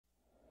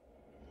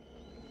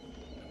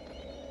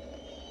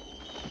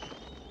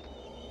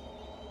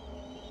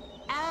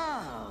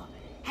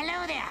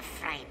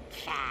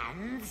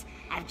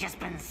I've just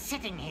been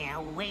sitting here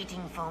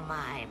waiting for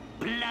my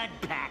blood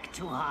pack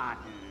to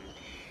harden.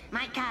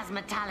 My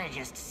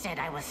cosmetologist said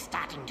I was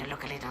starting to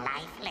look a little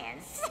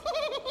lifeless.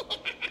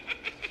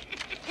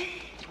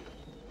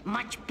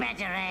 Much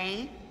better,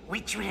 eh?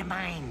 Which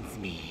reminds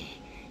me,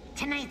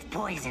 tonight's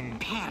poison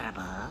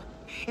parable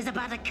is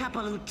about a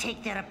couple who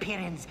take their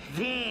appearance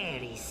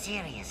very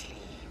seriously.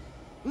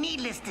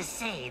 Needless to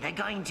say, they're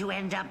going to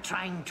end up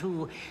trying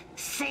to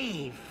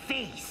save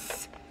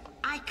face.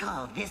 I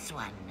call this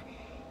one,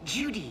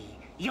 Judy,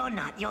 you're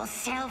not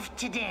yourself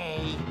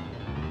today.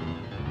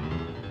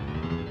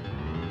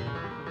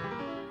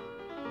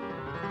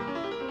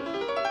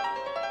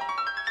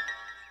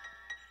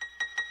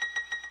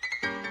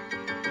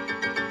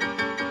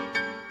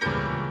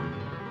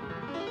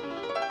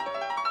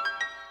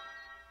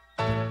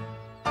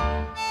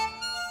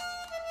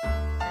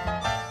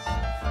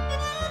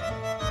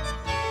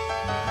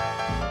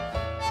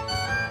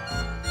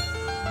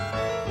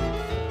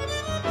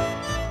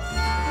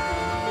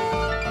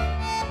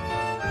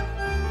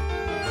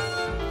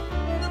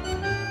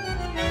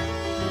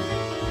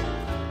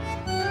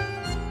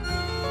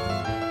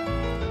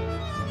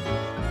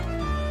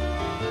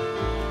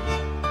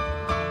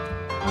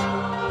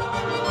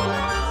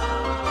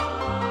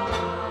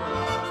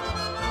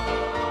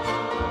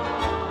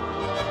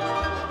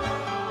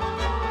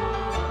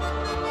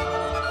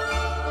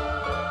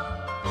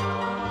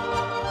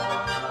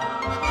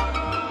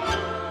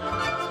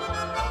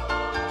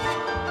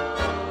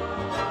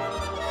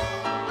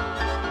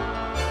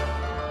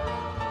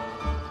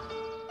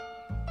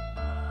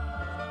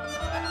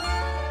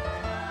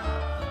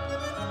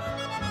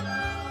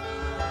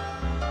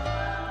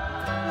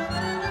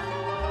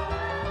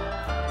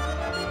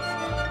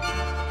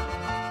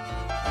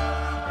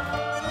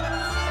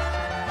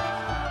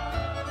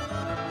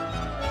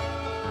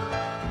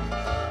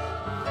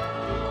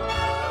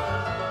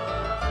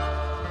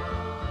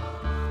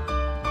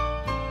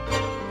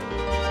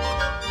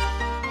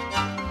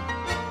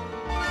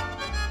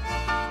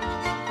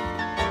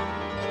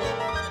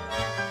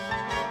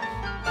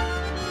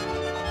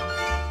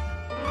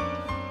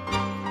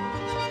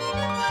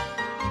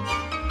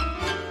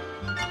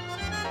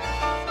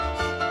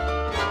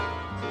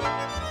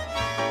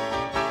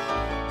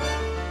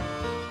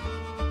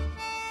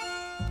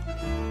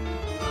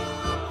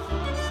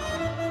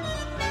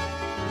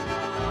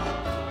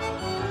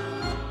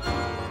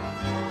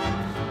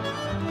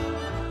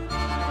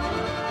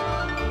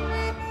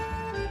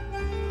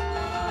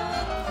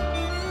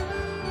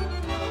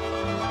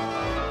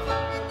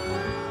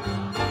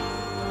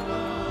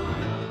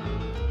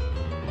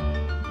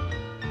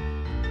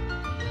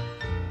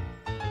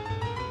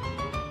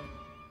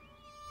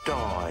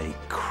 Die,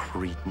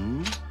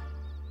 cretin.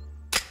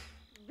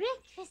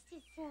 Breakfast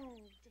is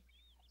served.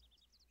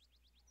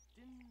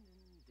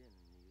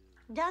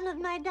 Donald,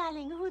 my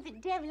darling, who the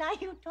devil are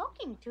you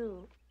talking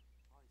to?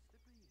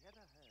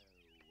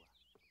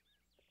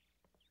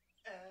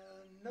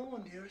 No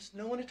one, dearest.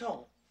 No one at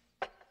all.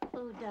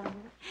 Oh, Donald,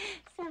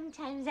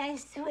 sometimes I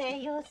swear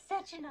you're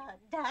such an odd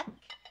duck.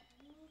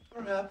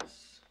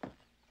 Perhaps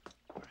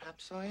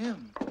I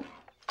am.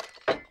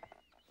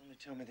 Only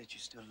tell me that you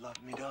still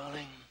love me,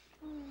 darling.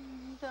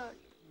 Darling.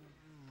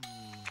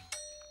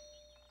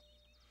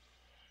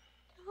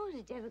 Who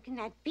the devil can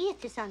that be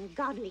at this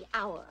ungodly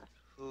hour?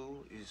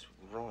 Who is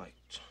right?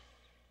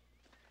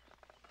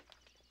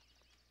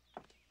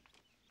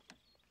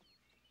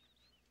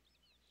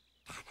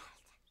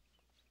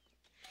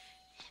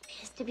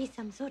 Appears to be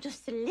some sort of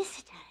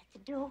solicitor at the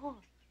door.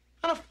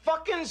 On a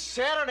fucking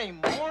Saturday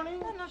morning?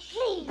 Donald,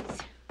 please.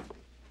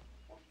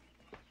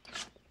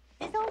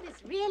 Is all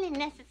this really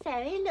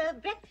necessary? Le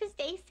breakfast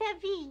est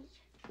servi.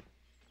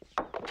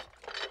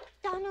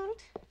 Donald?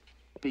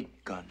 Big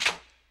gun.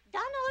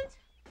 Donald?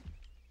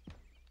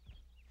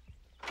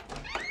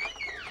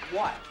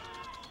 What?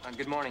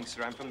 Good morning,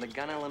 sir. I'm from the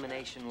Gun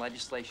Elimination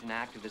Legislation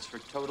Activists for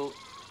Total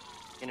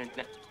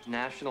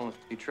International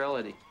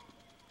Neutrality.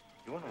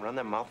 You want to run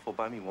that mouthful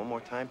by me one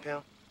more time,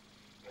 pal?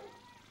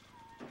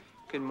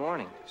 Good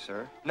morning,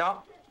 sir.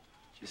 No.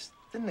 Just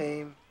the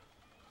name.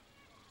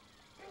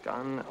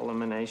 Gun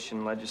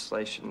Elimination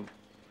Legislation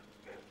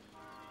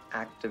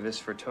Activists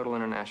for Total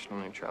International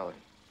Neutrality.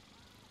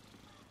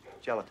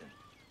 Gelatin.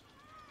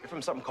 You're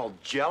from something called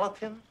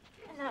gelatin?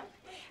 Hello.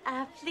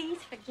 Please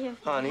forgive me.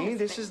 Honey,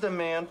 this is the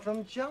man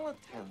from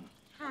gelatin.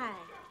 Hi.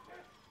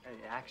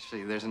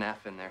 Actually, there's an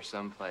F in there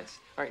someplace.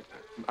 All right,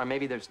 or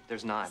maybe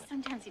there's not.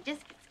 Sometimes he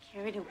just gets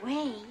carried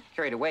away.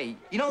 Carried away?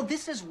 You know,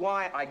 this is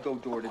why I go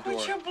door to door.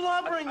 Quit your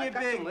blubbering, you I've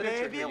got big some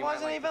literature baby. here It you might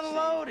wasn't like even to see.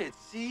 loaded,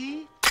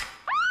 see?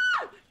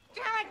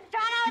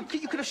 Donald!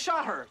 You could have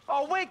shot her.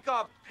 Oh, wake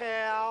up,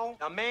 pal.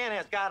 A man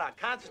has got a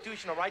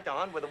constitutional right to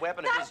hunt with a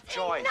weapon of his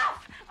choice.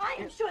 Enough! I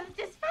am sure that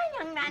this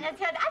fine young man has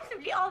heard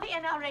absolutely all the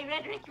NRA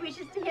rhetoric he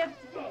wishes to hear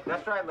today.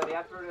 That's right, Liddy.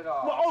 I've heard it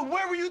all. Well, oh,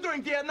 where were you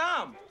during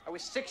Vietnam? I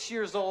was 6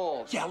 years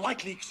old. Yeah,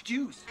 likely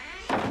excuse.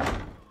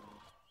 That's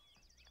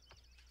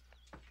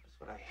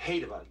what I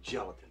hate about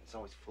gelatin. It's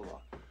always full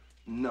of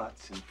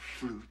nuts and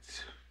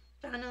fruits.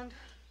 Donald,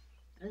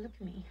 look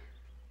at me.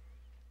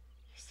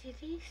 see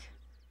these?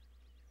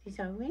 These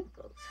are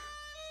wrinkles.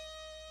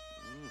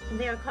 And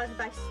they are caused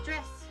by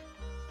stress.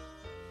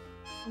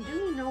 And do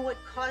you know what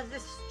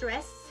causes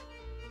stress?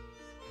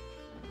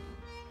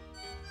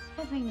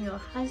 Having your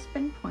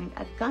husband point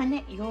a gun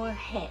at your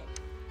head.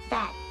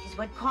 That is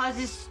what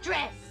causes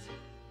stress.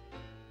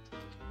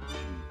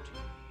 Judy,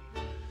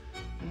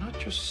 you're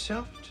not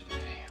yourself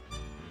today.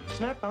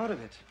 Snap out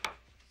of it.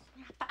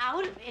 Snap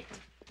out of it?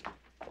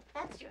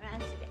 That's your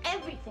answer to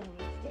everything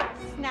these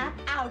days. Snap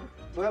out of it.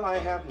 Well, I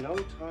have no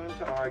time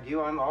to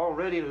argue. I'm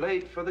already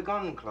late for the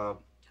gun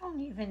club.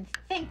 Don't even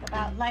think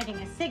about lighting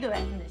a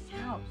cigarette in this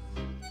house.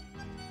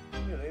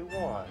 Really?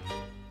 Why?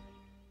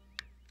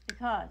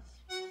 Because.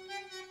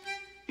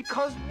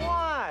 Because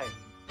why?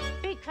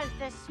 Because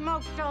the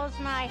smoke dulls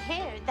my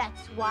hair,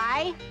 that's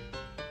why.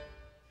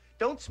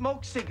 Don't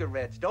smoke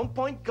cigarettes. Don't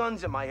point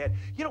guns at my head.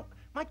 You know,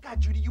 my God,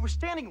 Judy, you were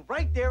standing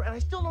right there, and I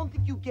still don't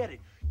think you get it.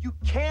 You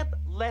can't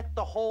let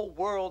the whole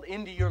world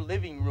into your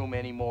living room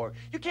anymore.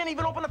 You can't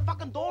even open the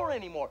fucking door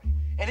anymore.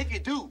 And if you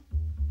do,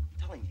 I'm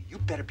telling you, you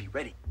better be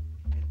ready.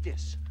 And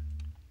this,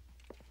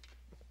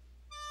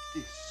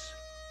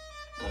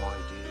 my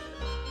dear,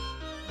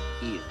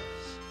 is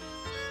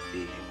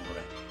being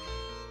ready.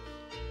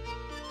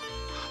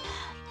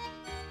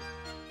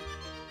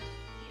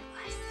 You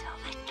are so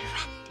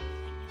attractive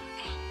when you're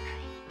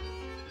angry.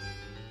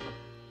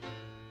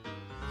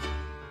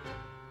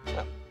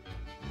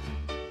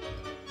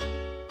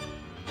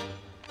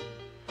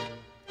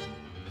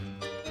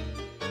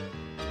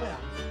 Well,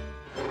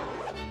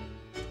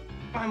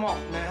 I'm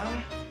off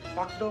now.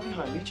 Lock the door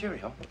behind me.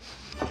 Cheerio.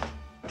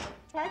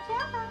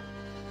 Ta-ta.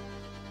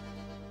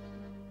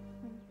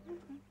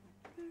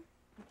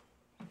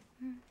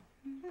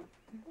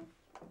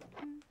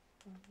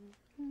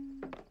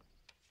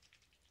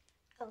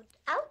 Coat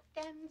out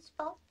and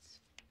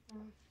spots.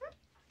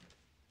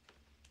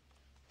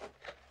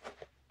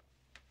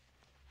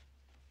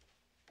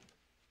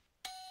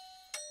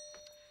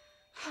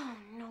 Oh,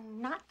 no,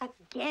 not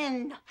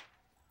again.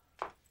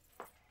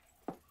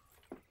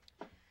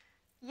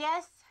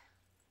 Yes?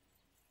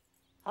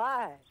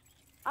 Hi,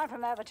 I'm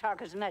from Avatar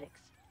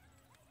Cosmetics.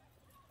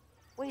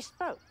 We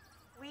spoke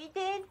We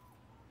did?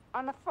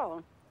 on the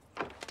phone.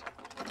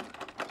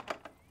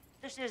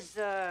 This is,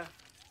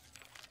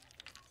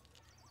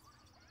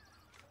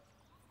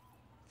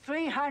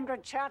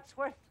 300 chats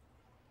worth.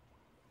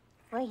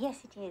 Well,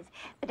 yes, it is.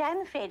 But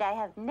I'm afraid I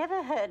have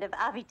never heard of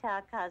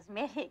Avatar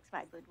Cosmetics,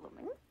 my good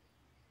woman.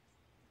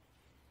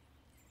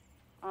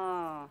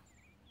 Oh.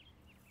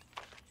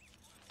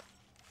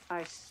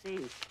 I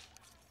see.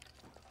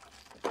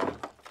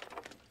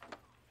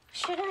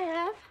 Should I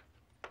have?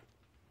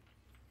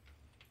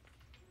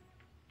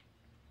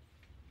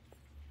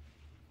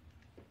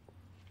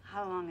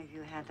 How long have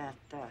you had that,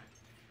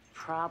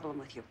 problem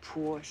with your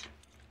pores?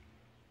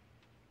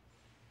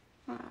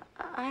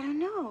 I don't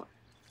know.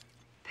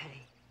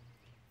 Pity.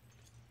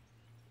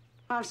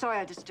 I'm sorry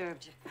I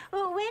disturbed you.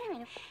 Oh, wait a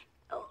minute.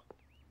 Oh,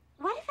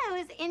 what if I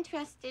was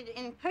interested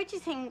in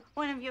purchasing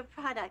one of your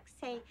products,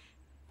 say,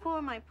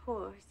 for my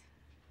pores?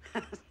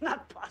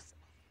 Not possible.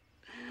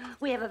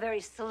 We have a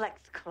very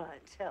select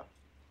clientele.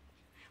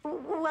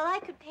 Well, I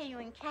could pay you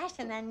in cash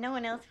and then no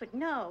one else would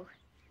know.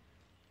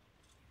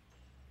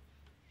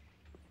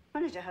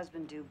 When is your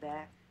husband due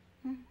back?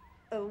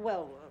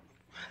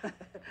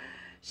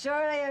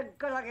 Surely a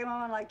good-looking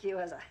woman like you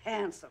has a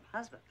handsome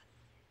husband.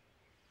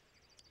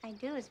 I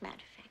do, as a matter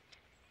of fact.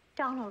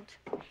 Donald.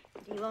 And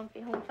he won't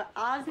be home for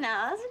hours and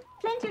hours.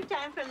 Plenty of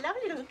time for a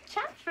lovely little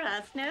chat for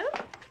us, no?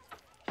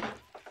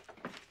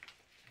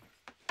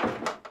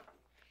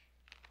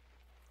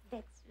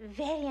 That's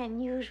very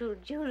unusual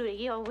jewelry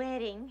you're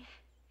wearing.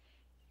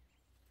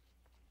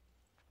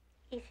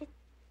 Is it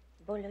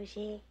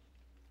Bollinger?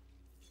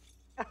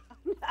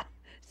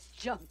 It's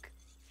junk.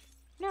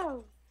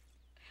 No.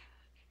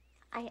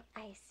 I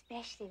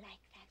especially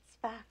like that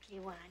sparkly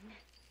one.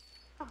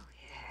 Oh,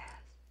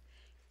 yes.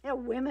 Yeah,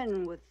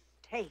 women with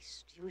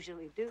taste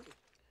usually do.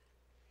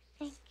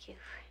 Thank you.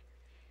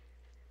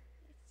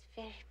 It's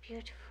very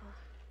beautiful.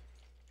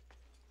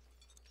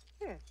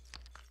 Here.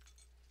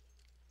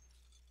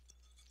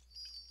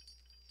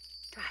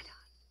 Try it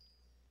on.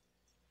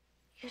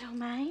 You don't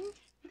mind?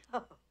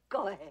 Oh,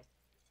 go ahead.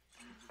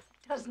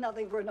 Does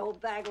nothing for an old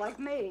bag like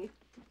me.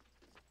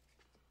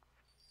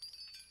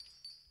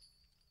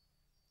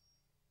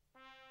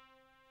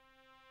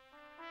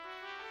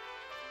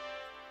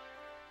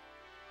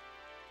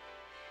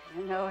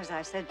 You know, as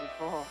I said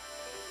before,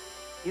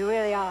 you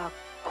really are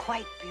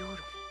quite beautiful.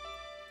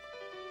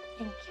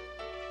 Thank you.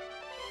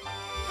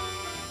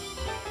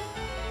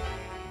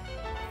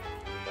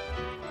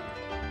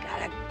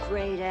 Got a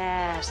great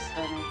ass,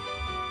 honey.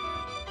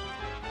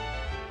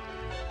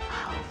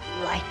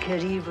 I'll like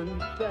it even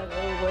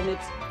better when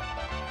it's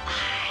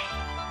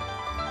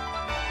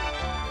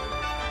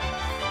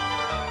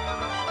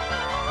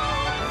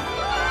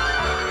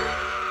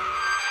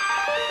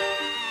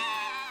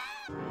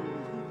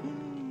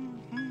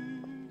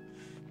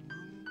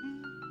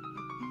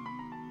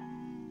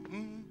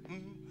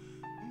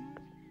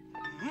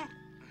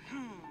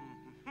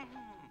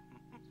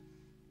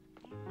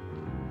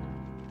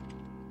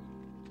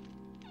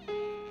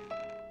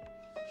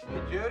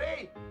Hey,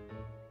 Judy?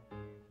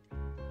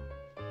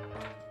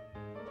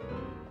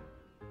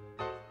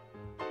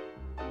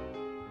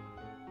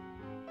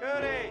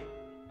 Judy!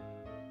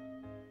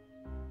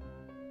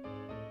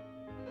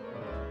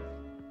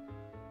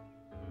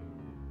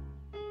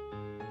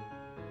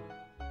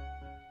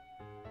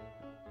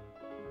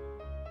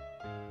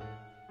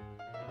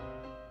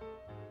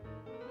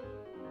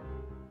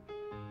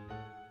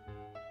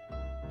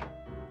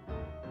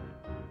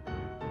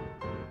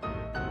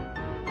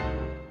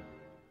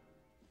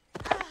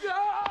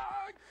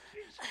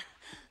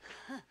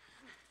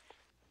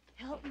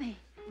 Help me.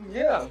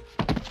 Yeah.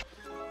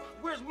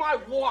 Where's my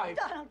wife?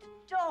 Donald,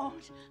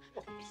 don't.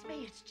 It's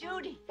me, it's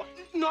Judy.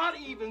 Not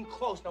even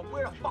close. Now,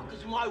 where the fuck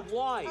is my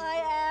wife?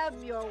 I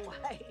am your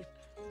wife.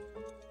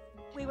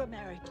 We were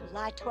married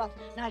July 12th,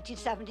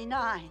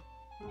 1979.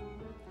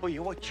 Oh, yeah,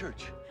 what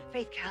church?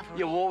 Faith Calvary.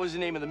 Yeah, what was the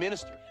name of the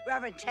minister?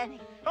 Reverend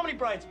Tenney. How many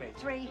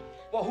bridesmaids? 3.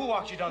 Well, who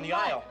walked you down the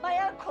aisle? My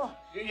uncle.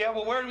 Yeah,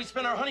 well, where did we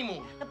spend our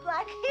honeymoon? The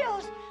Black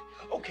Hills.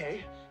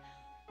 Okay.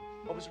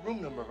 What was the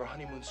room number of our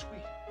honeymoon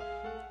suite?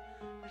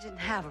 We didn't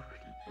have a room.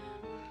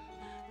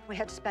 We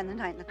had to spend the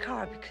night in the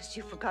car because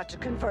you forgot to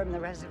confirm the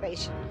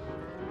reservation.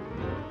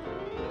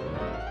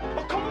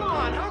 Oh, come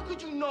on! How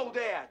could you know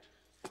that?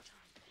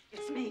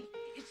 It's me.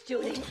 It's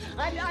Judy.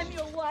 I'm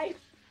your wife.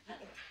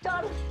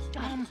 Donald,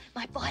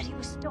 my body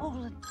was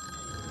stolen.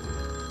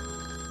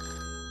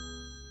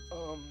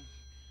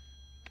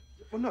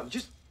 Well, no,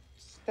 just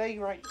stay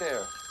right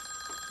there.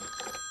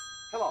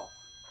 Hello.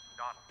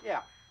 Don, Yeah.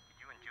 did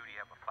you and Judy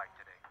have a fight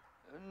today?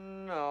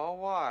 No,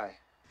 why?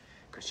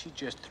 Because she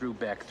just threw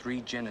back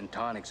 3 gin and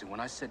tonics, and when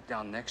I sat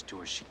down next to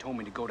her, she told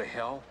me to go to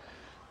hell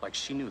like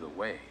she knew the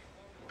way.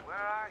 Where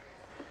are you?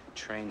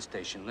 Train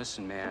station.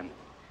 Listen, man,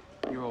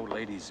 your old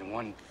lady's in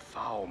one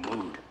foul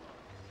mood.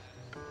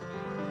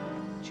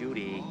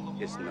 Judy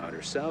is not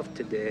herself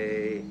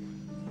today.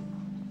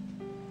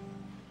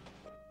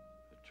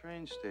 The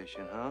train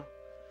station, huh?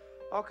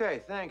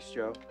 Okay, thanks,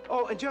 Joe.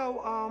 Oh, and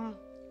Joe,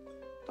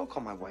 don't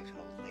call my wife an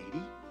old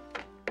lady.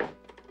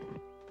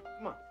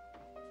 Come on.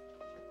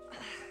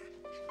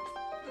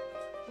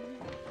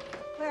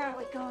 Where are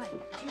we going?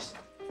 Just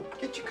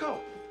get your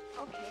coat.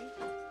 Okay.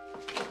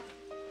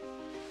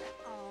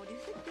 Oh, do you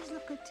think these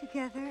look good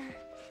together?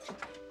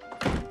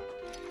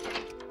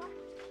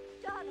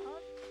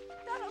 Donald,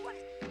 what?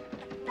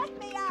 Let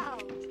me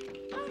out!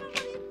 Donald,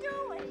 what are you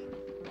doing?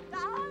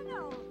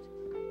 Donald!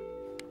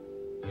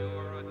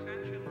 Your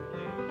attention,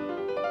 please.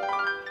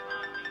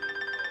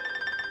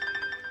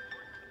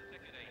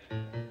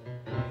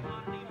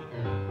 Not needed.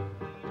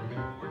 Please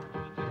report to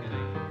the ticket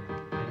agent.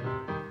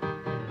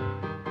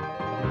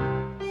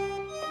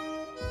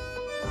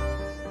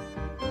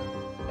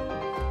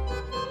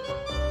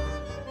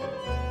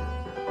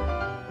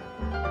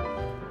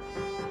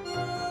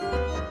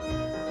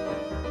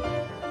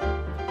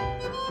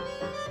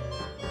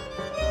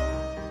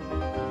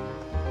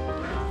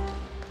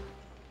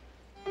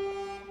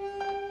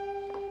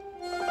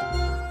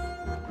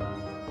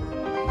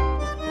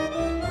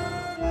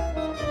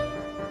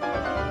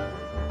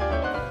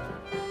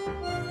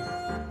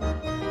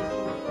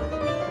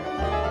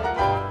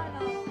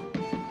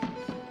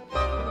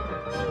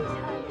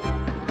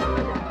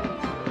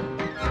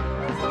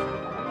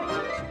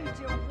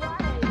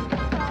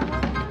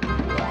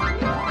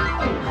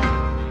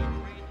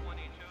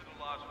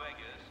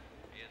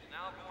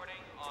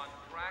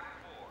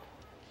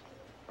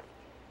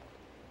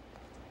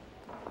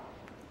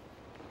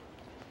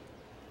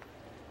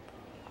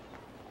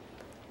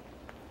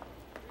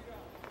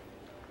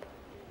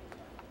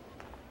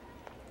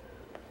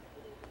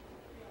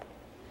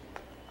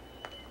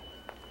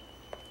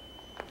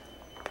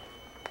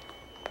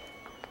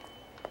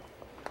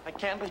 I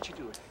can't let you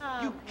do it.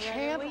 Oh, You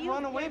can't will you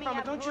run away give me from a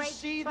it. Don't you break,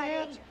 see buddy?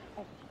 that?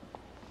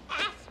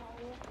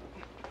 Asshole.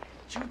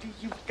 Judy,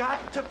 you've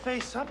got to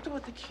face up to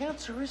it. The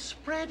cancer is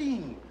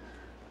spreading.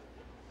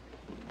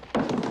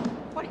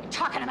 What are you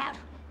talking about?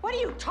 What are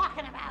you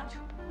talking about?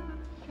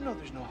 You know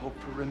there's no hope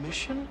for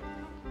remission.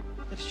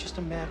 That it's just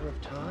a matter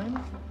of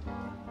time.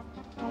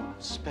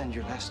 Don't spend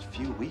your last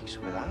few weeks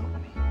without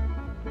me.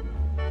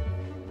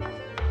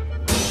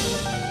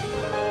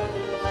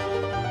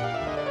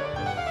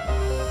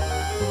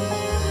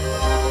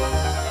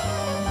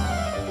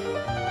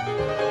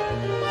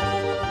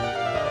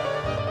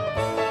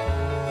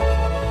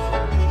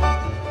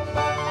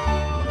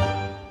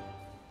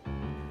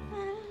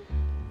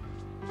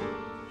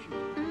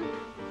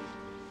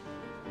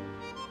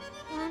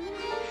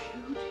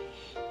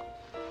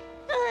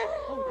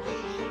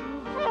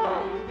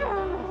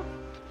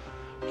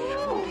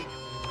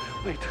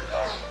 Wait,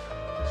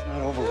 it's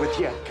not over with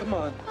yet. Come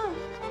on.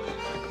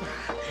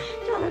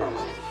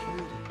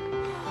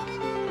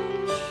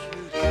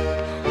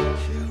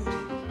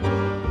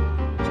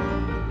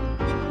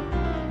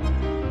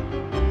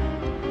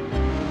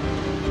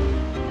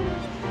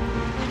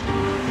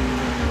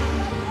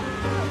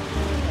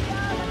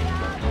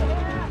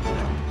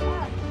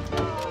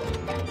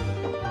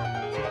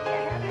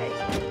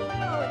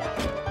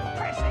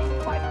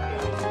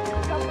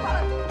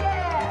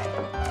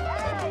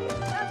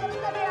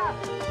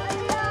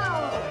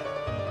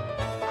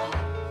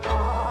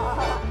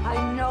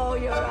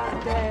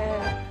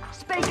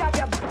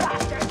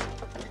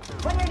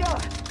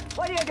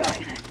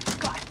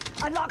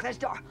 this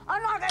door.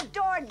 Unlock this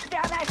door,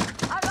 damn it!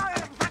 Unlock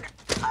it, fucking...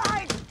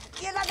 Oh,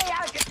 you let me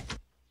out.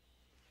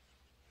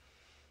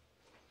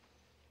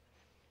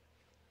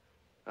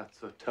 Not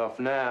so tough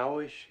now,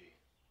 is she?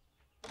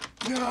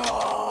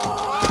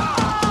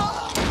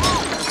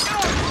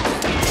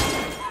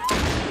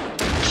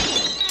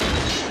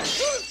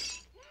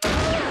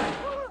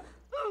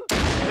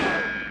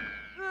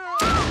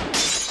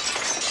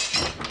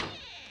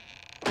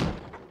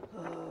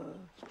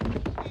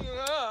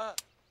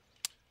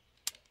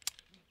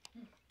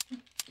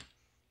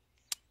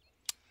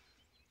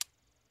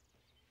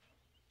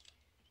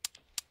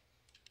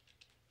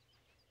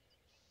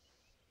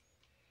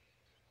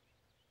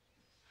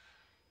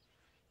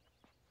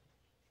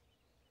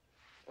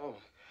 Oh,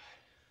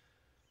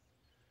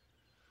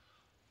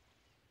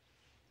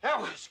 that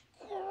was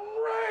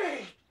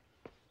great!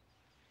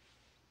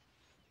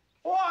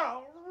 What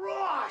a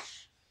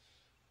rush!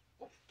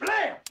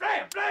 Blam,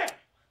 blam, blam!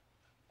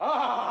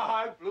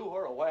 Ah, I blew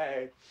her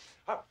away.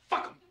 I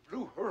fucking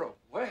blew her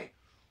away.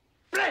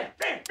 Blam,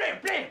 blam,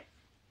 blam, blam!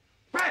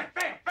 Bam,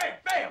 bam, bam,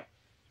 bam!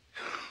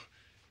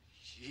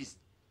 She's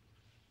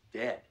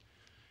dead.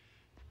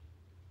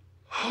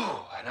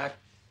 Oh, and I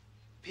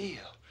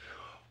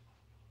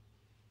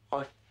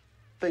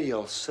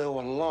feel so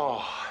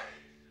alive.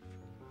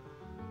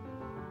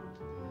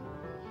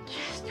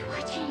 Just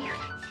watching you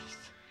like this.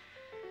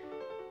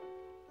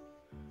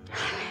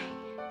 Darling,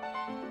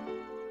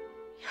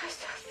 you're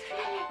so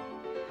thrilling.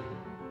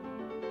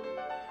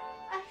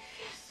 I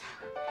feel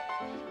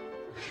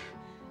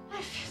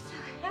so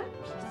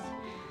helpless.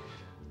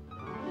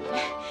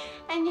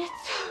 And yet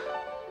so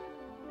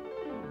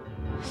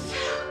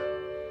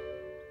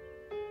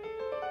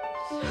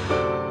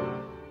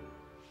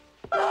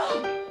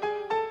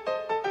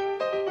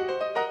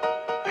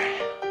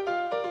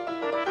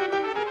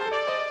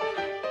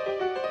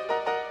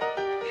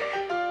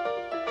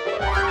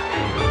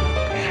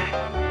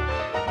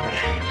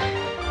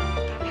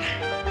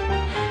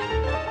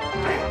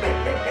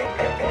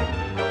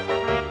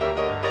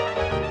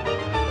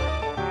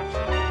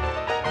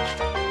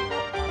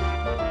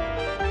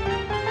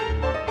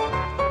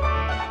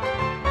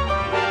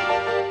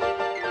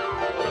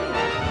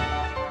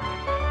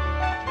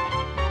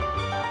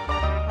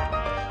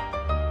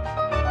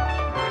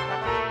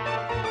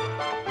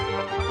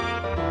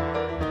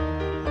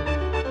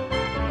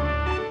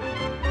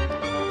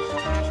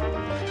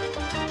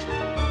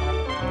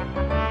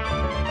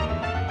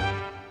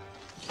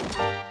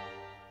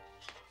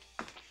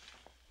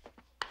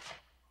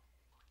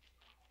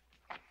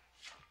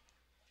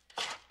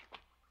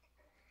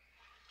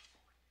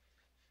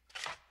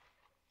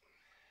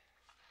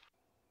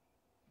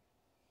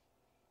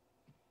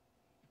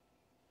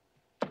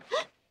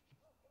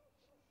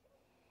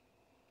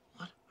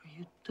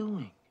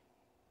doing?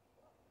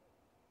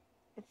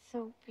 it's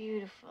so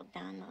beautiful,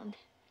 Donald.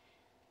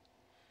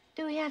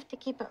 Do we have to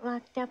keep it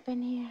locked up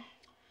in here?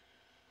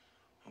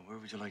 Well, where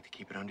would you like to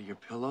keep it? Under your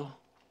pillow?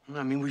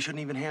 I mean, we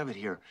shouldn't even have it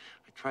here.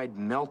 I tried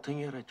melting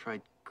it. I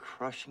tried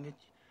crushing it.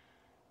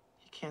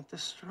 You can't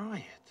destroy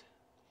it.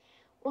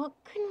 Well,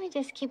 couldn't we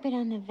just keep it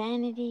on the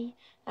vanity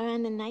or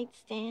on the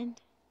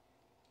nightstand?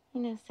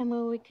 You know,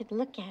 somewhere we could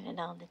look at it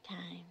all the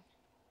time.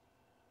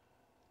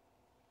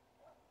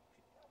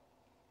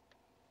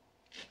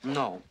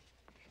 No.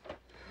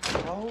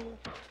 No.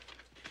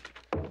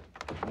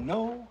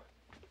 No.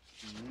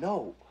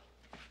 No.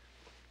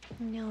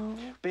 No.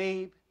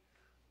 Babe,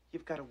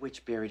 you've got a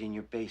witch buried in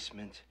your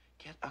basement.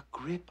 Get a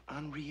grip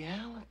on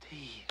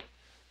reality.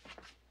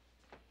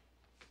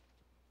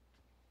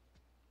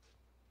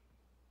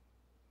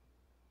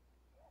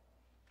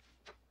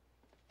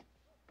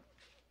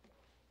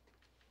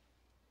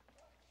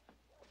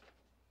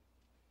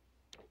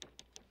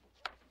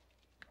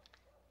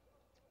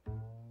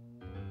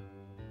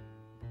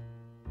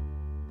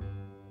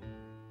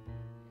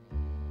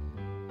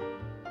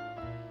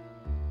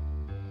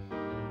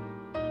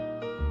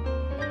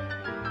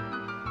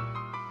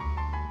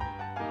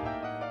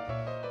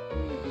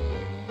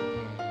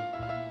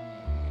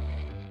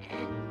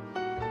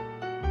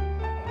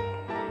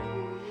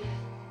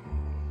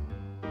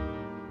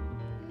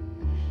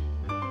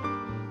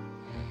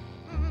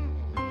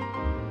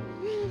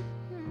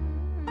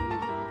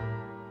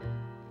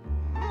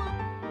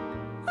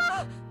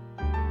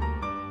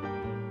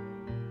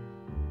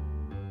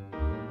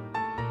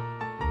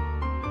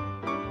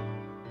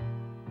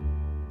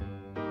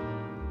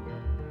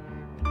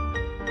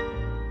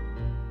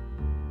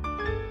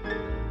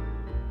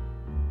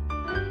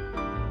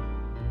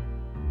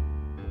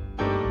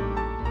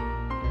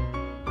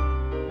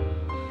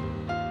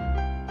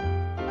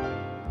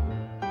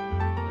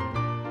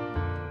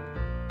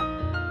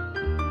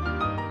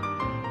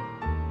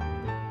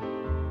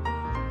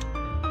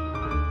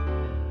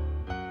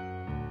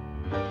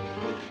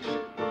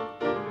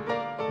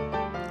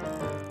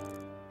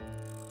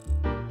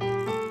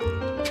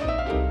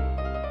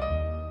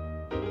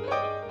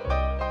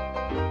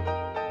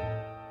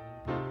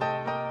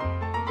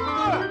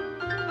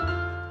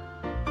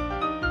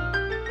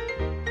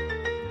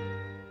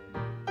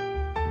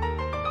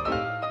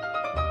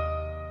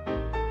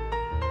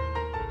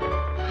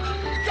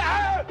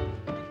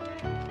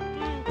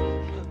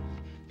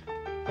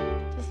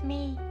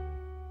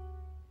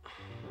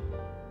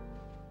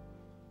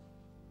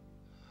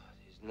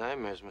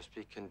 nightmares must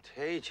be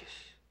contagious.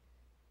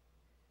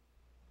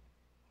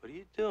 What are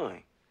you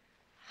doing?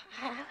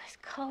 I was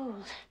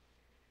cold.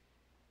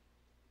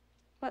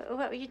 What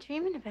were you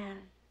dreaming about?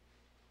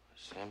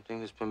 Same thing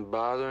that's been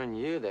bothering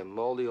you, that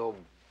moldy old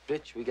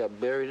bitch we got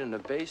buried in the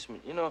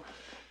basement. You know,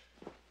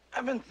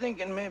 I've been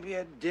thinking maybe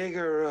I'd dig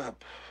her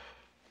up.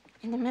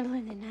 In the middle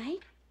of the night?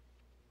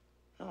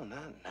 No,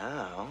 not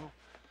now.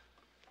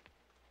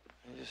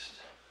 I just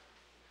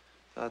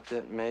thought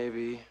that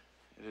maybe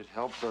it'd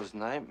help those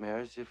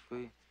nightmares if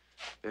we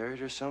buried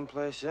her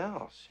someplace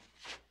else.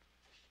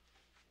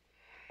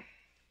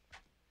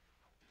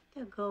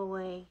 They'll go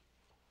away.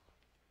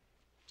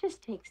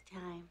 Just takes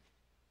time.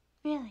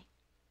 Really.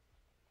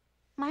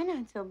 Mine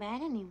aren't so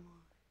bad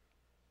anymore.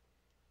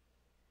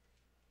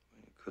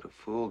 You could have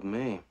fooled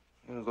me.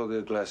 I'm gonna go get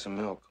a glass of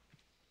milk.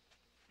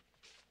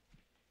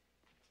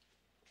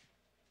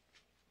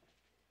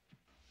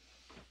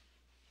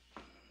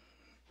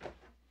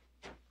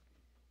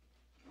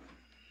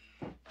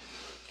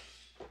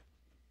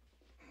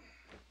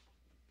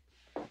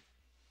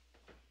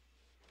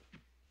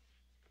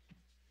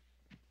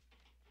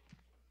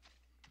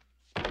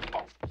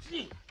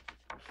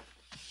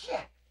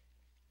 Shit!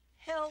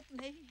 Help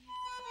me.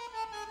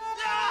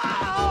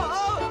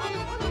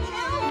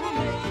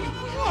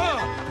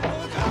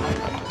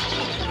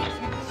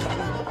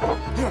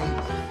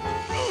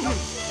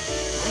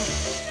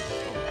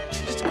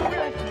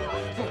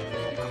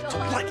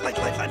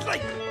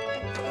 Light.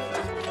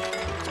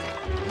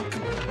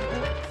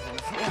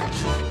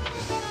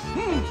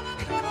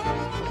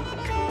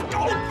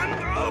 Open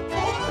up!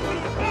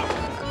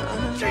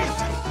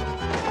 Jesus!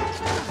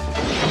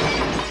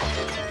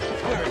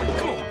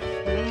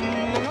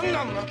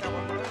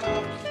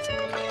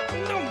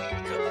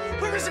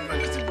 Where is it?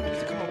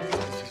 Come on.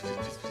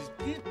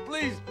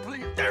 Please.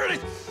 There it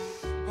is.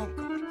 Oh,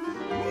 God.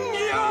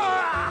 Yeah!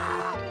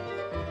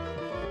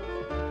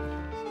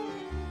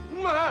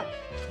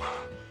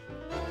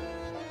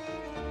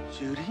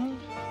 Judy?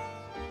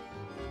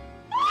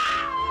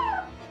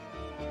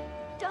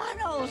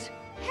 Donald,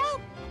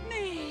 help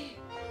me.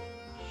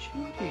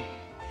 Judy.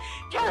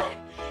 Kill her.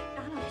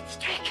 Donald, it's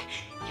Trick.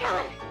 Kill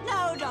her. No,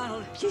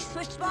 Donald. She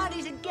switched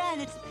bodies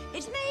again.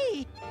 It's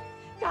me.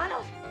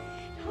 Donald,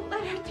 don't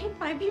let her take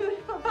my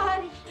beautiful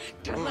body.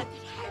 Don't let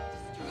that heart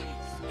destroy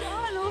it.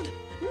 Donald,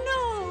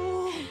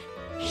 no.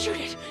 Shoot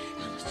it.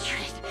 Donald,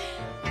 shoot it.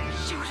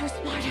 Shoot her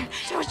smarter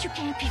so that you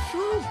can't be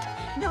fooled.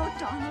 No,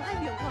 Donald,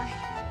 I'm your wife.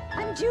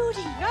 I'm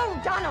Judy. No,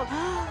 Donald,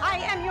 I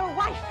am your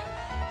wife.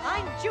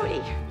 I'm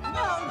Judy.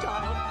 No,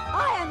 Donald,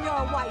 I am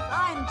your wife.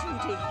 I'm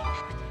Judy.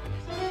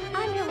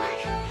 I'm your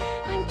wife.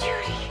 I'm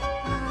Judy.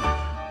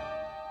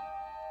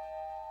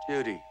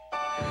 Judy.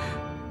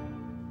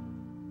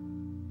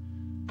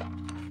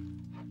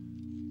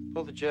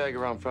 Pull the jag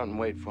around front and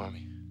wait for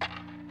me.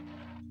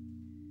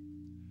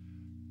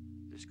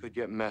 This could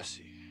get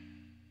messy.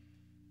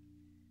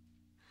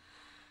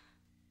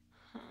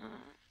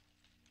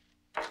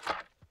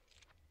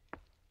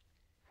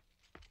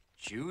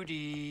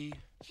 Judy.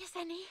 Yes,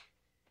 honey?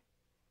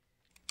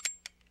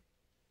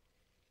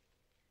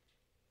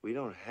 We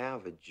don't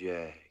have a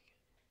jag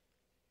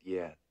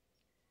yet,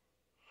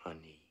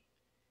 honey.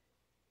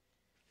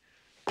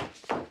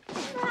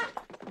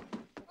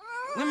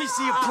 Let me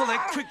see you pull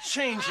that quick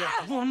change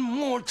up one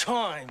more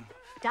time.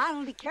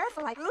 Donald, be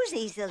careful. I lose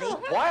easily.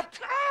 What?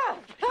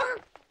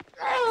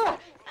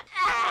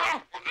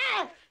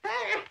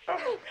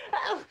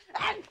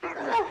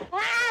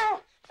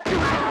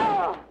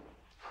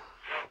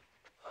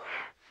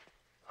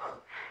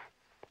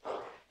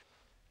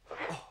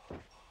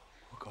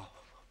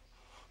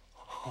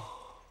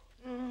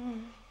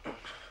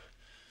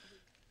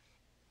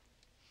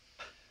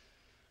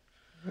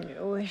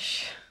 Your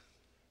wish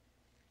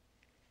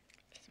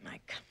is my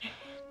command.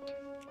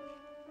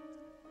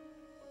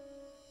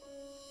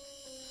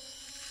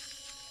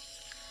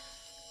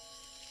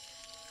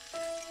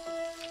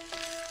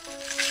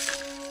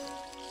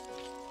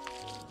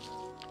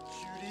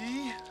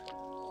 Judy?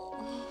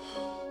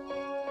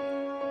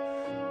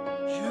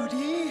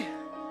 Judy?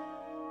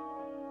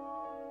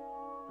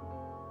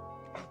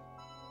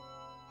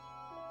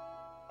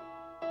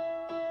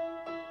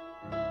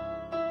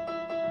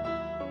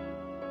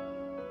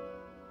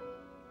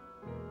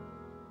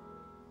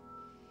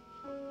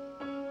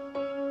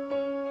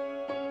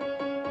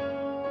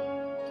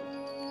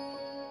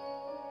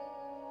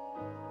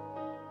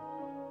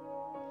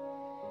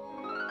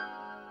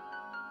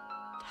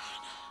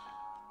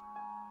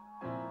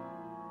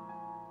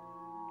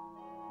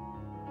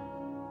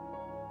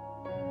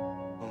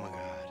 Oh, my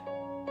God.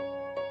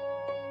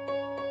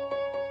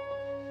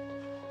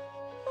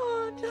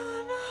 Oh,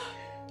 Donald.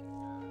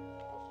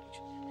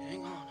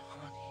 Hang on,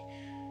 honey.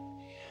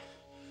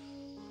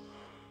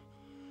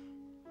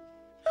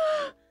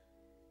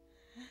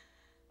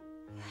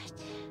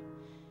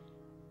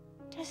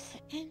 What does the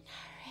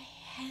NRA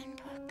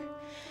handbook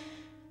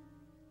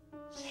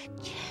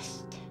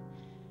suggest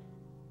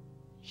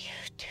you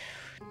do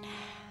now?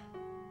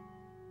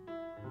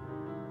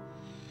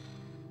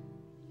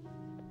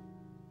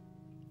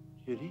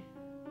 Judy?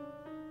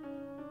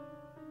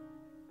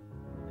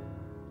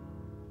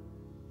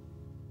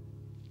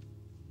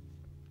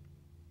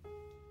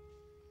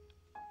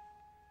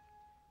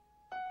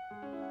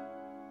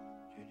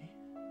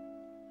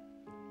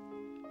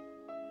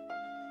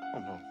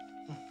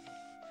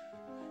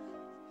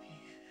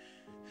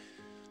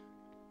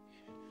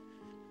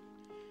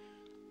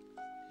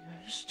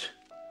 Just...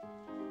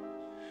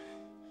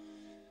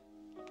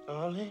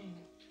 Darling.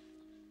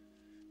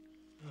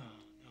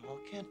 No,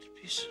 can't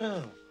it be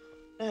so?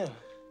 There.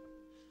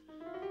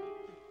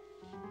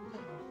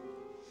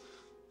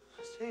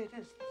 Say it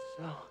is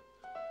so.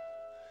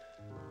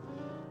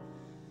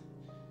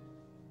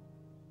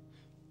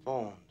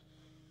 Bond.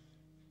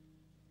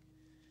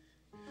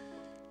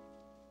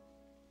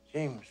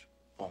 James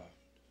Bond.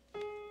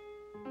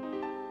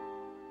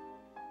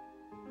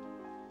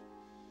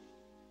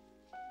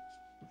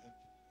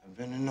 I've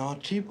been a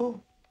naughty boy.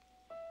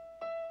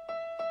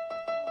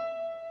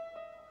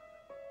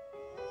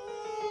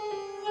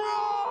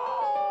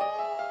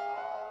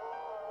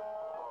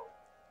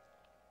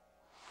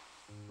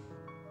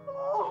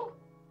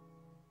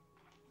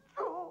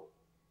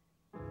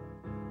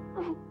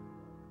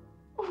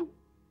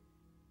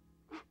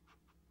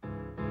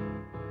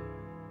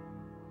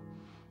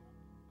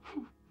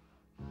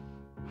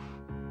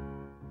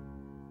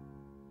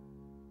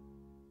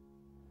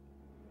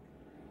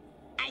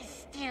 I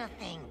still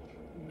think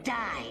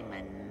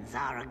diamonds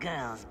are a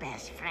girl's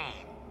best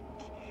friend.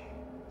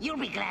 You'll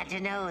be glad to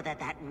know that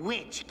that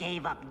witch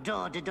gave up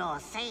door-to-door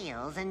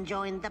sales and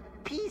joined the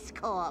Peace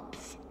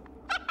Corps.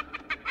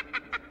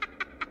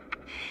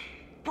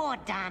 Poor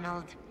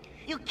Donald.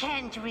 You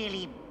can't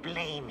really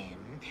blame him.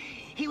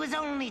 He was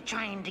only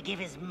trying to give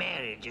his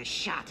marriage a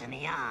shot in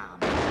the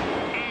arm,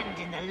 and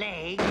in the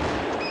leg,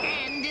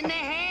 and in the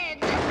head.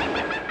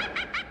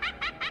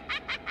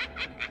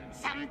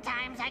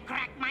 Sometimes I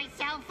crack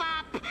myself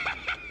up.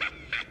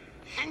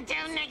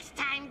 Until next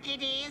time,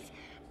 kiddies.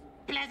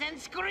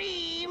 Pleasant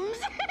screams.